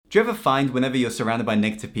Do you ever find whenever you're surrounded by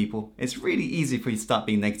negative people, it's really easy for you to start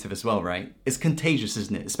being negative as well, right? It's contagious,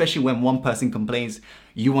 isn't it? Especially when one person complains,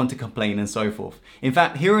 you want to complain and so forth. In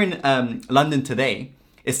fact, here in London today,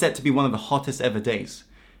 it's set to be one of the hottest ever days.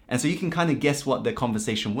 And so you can kind of guess what the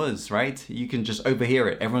conversation was, right? You can just overhear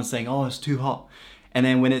it. Everyone's saying, oh, it's too hot. And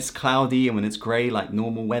then when it's cloudy and when it's grey, like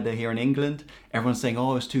normal weather here in England, everyone's saying,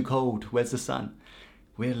 oh, it's too cold. Where's the sun?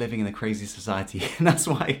 We're living in a crazy society. And that's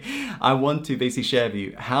why I want to basically share with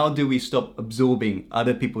you, how do we stop absorbing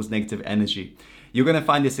other people's negative energy? You're going to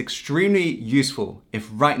find this extremely useful if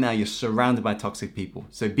right now you're surrounded by toxic people.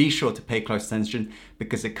 So be sure to pay close attention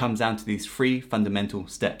because it comes down to these 3 fundamental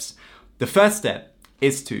steps. The first step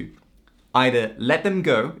is to either let them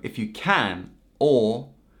go if you can, or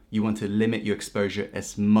you want to limit your exposure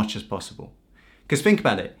as much as possible. Because think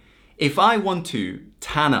about it. If I want to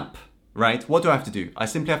tan up, right? What do I have to do? I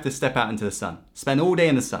simply have to step out into the sun, spend all day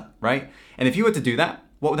in the sun, right? And if you were to do that,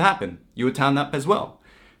 what would happen? You would tan up as well.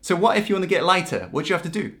 So what if you want to get lighter? What do you have to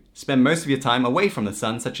do? Spend most of your time away from the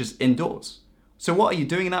sun, such as indoors. So what are you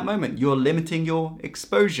doing in that moment? You're limiting your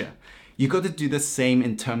exposure. You got to do the same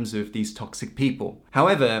in terms of these toxic people.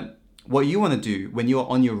 However, what you want to do when you're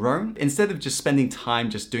on your own, instead of just spending time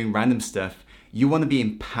just doing random stuff, you want to be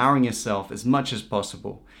empowering yourself as much as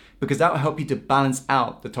possible, because that will help you to balance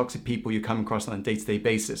out the toxic people you come across on a day-to-day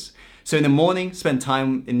basis. So in the morning, spend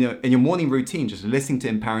time in your morning routine just listening to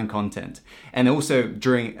empowering content. And also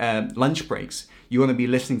during lunch breaks, you want to be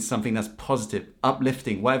listening to something that's positive,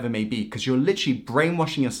 uplifting, whatever it may be, because you're literally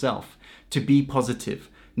brainwashing yourself to be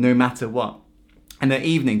positive no matter what. And in the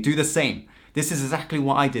evening, do the same. This is exactly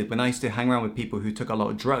what I did when I used to hang around with people who took a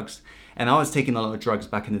lot of drugs. And I was taking a lot of drugs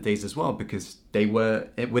back in the days as well because they were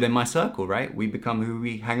within my circle, right? We become who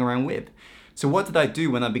we hang around with. So what did I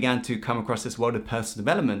do when I began to come across this world of personal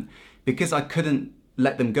development? Because I couldn't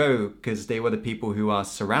let them go because they were the people who are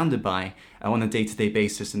surrounded by on a day-to-day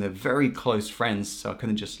basis and they're very close friends. So I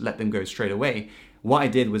couldn't just let them go straight away. What I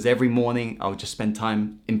did was every morning I would just spend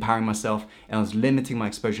time empowering myself and I was limiting my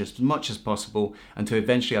exposure as much as possible until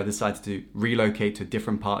eventually I decided to relocate to a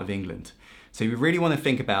different part of England. So you really want to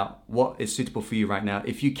think about what is suitable for you right now.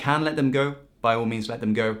 If you can let them go, by all means let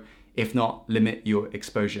them go. If not, limit your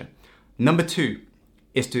exposure. Number 2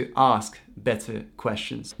 is to ask better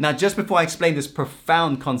questions. Now, just before I explain this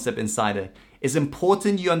profound concept inside it, it's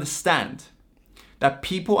important you understand that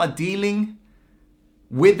people are dealing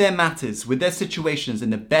with their matters, with their situations in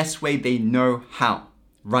the best way they know how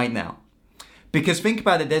right now. Because think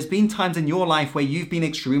about it, there's been times in your life where you've been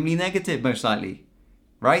extremely negative, most likely,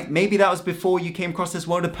 right? Maybe that was before you came across this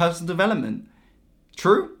world of personal development.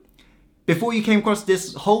 True? Before you came across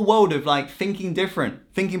this whole world of like thinking different,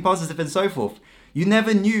 thinking positive and so forth, you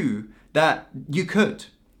never knew that you could.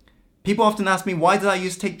 People often ask me, why did I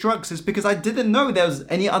used to take drugs? It's because I didn't know there was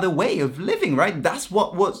any other way of living, right? That's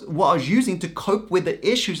what I was using to cope with the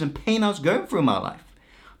issues and pain I was going through in my life.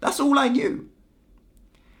 That's all I knew.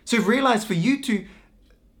 So realize for you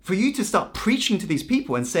to start preaching to these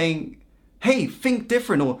people and saying, hey, think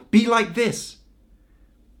different or be like this,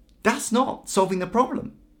 that's not solving the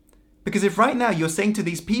problem. Because if right now you're saying to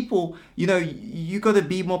these people, you got to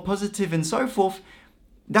be more positive and so forth,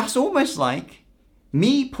 that's almost like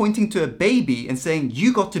me pointing to a baby and saying,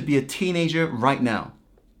 you got to be a teenager right now.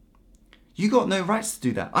 You got no rights to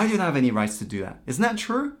do that. I don't have any rights to do that. Isn't that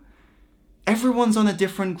true? Everyone's on a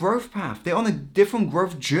different growth path. They're on a different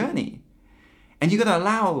growth journey. And you got to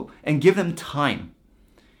allow and give them time.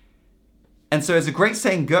 And so as a great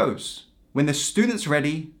saying goes, when the student's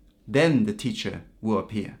ready, then the teacher will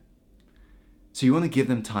appear. So you want to give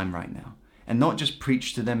them time right now. And not just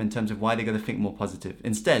preach to them in terms of why they got to think more positive.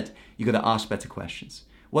 Instead, you got to ask better questions.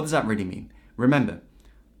 What does that really mean? Remember,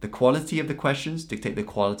 the quality of the questions dictate the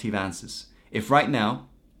quality of answers. If right now,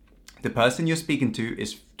 the person you're speaking to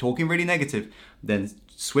is talking really negative, then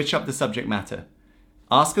switch up the subject matter.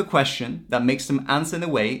 Ask a question that makes them answer in a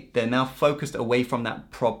way they're now focused away from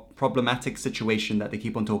that problematic situation that they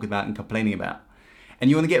keep on talking about and complaining about. And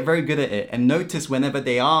you want to get very good at it and notice whenever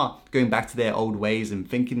they are going back to their old ways and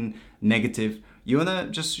thinking negative, you want to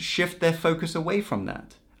just shift their focus away from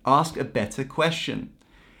that. Ask a better question.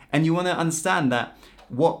 And you want to understand that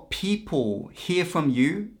what people hear from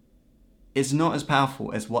you is not as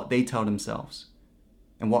powerful as what they tell themselves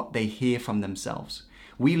and what they hear from themselves.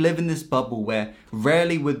 We live in this bubble where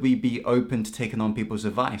rarely would we be open to taking on people's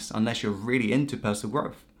advice unless you're really into personal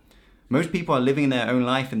growth. Most people are living their own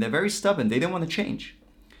life and they're very stubborn. They don't want to change.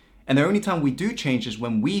 And the only time we do change is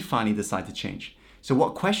when we finally decide to change. So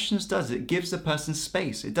what questions does, it gives the person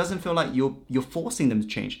space. It doesn't feel like you're forcing them to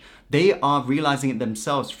change. They are realizing it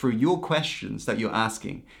themselves through your questions that you're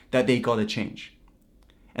asking that they got to change.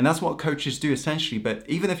 And that's what coaches do essentially. But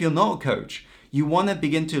even if you're not a coach, you want to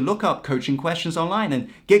begin to look up coaching questions online and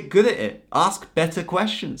get good at it. Ask better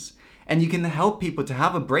questions. And you can help people to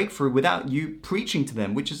have a breakthrough without you preaching to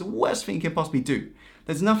them, which is the worst thing you can possibly do.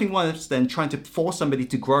 There's nothing worse than trying to force somebody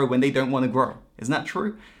to grow when they don't want to grow. Isn't that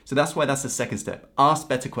true? So that's why that's the second step. Ask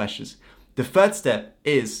better questions. The third step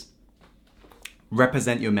is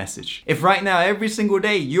represent your message. If right now, every single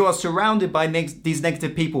day, you are surrounded by these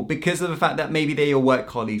negative people because of the fact that maybe they're your work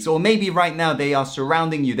colleagues, or maybe right now they are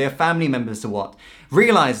surrounding you, they're family members or what,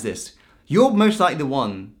 realize this. You're most likely the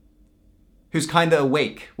one who's kind of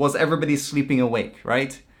awake whilst everybody's sleeping awake,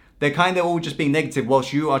 right? They're kind of all just being negative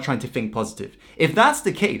whilst you are trying to think positive. If that's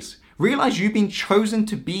the case, realize you've been chosen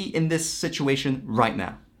to be in this situation right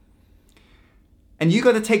now. And you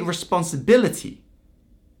got to take responsibility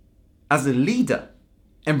as a leader.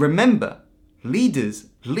 And remember, leaders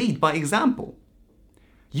lead by example.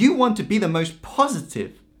 You want to be the most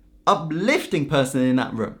positive, uplifting person in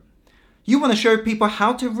that room. You want to show people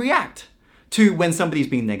how to react to when somebody's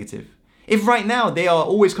being negative. If right now they are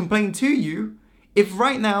always complaining to you, if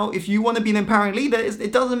you want to be an empowering leader,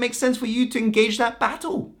 it doesn't make sense for you to engage that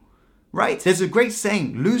battle, right? There's a great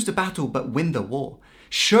saying, lose the battle but win the war.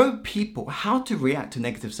 Show people how to react to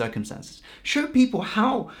negative circumstances. Show people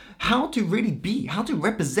how to really be, how to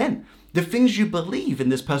represent the things you believe in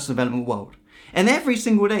this personal development world. And every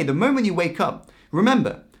single day, the moment you wake up,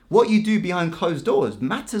 remember, what you do behind closed doors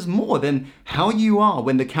matters more than how you are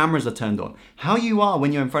when the cameras are turned on, how you are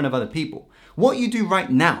when you're in front of other people. What you do right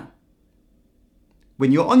now,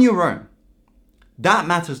 when you're on your own, that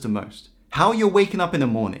matters the most. How you're waking up in the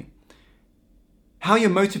morning, how you're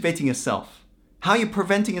motivating yourself, how you're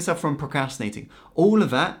preventing yourself from procrastinating. All of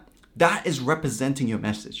that is representing your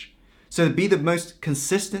message. So be the most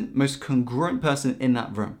consistent, most congruent person in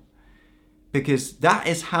that room. Because that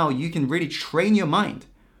is how you can really train your mind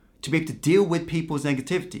to be able to deal with people's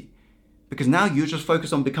negativity. Because now you're just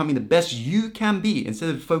focused on becoming the best you can be instead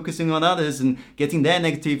of focusing on others and getting their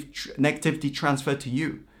negativity transferred to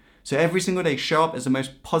you. So every single day, show up as the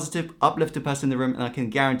most positive, uplifted person in the room, and I can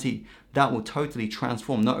guarantee that will totally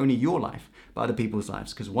transform not only your life, but other people's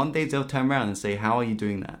lives. Because one day they'll turn around and say, how are you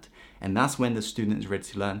doing that? And that's when the student is ready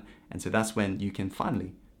to learn. And so that's when you can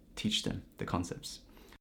finally teach them the concepts.